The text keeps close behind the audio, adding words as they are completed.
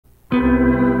I'm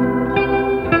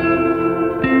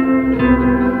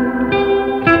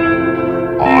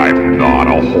not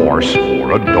a horse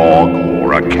or a dog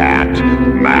or a cat,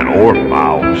 man or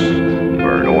mouse,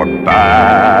 bird or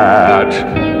bat.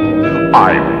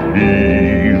 I'm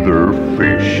neither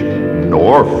fish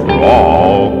nor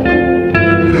frog.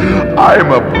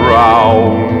 I'm a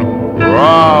brown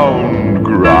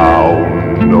groundhog.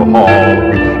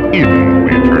 In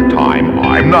wintertime,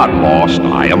 I'm not lost,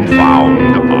 I am found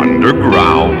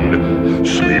underground,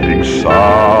 sleeping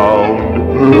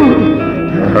sound,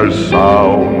 as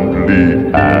soundly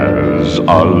as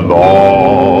a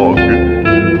log.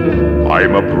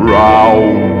 I'm a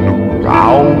brown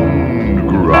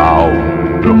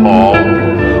groundhog.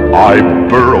 I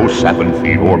burrow 7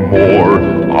 feet or more.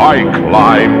 I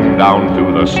climb down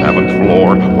to the 7th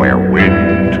floor, where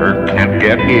winter can't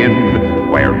get in,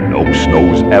 where no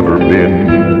snow's ever been.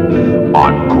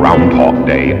 On Groundhog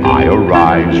Day I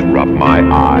arise, rub my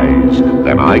eyes,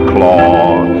 then I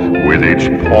claw with each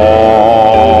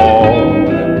paw.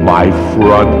 My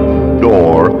front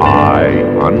door I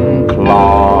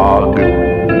unclog.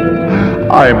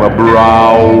 I'm a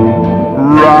round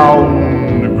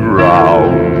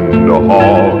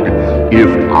groundhog. If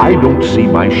I don't see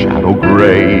my shadow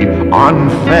gray on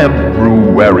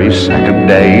February 2nd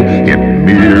day, it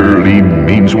merely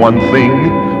means one thing: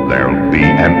 there'll be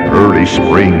an early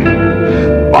spring.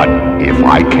 But if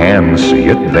I can see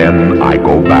it, then I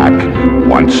go back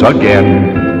once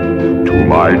again to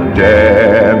my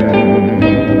den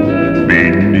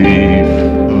beneath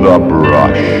the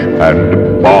brush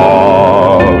and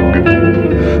bog,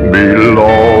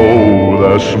 below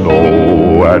the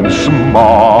snow and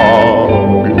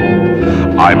smog.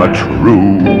 I'm a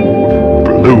true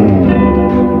blue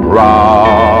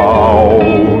brown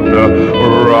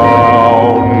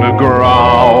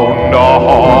groundhog.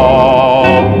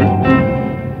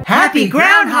 Happy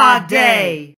Groundhog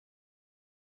Day!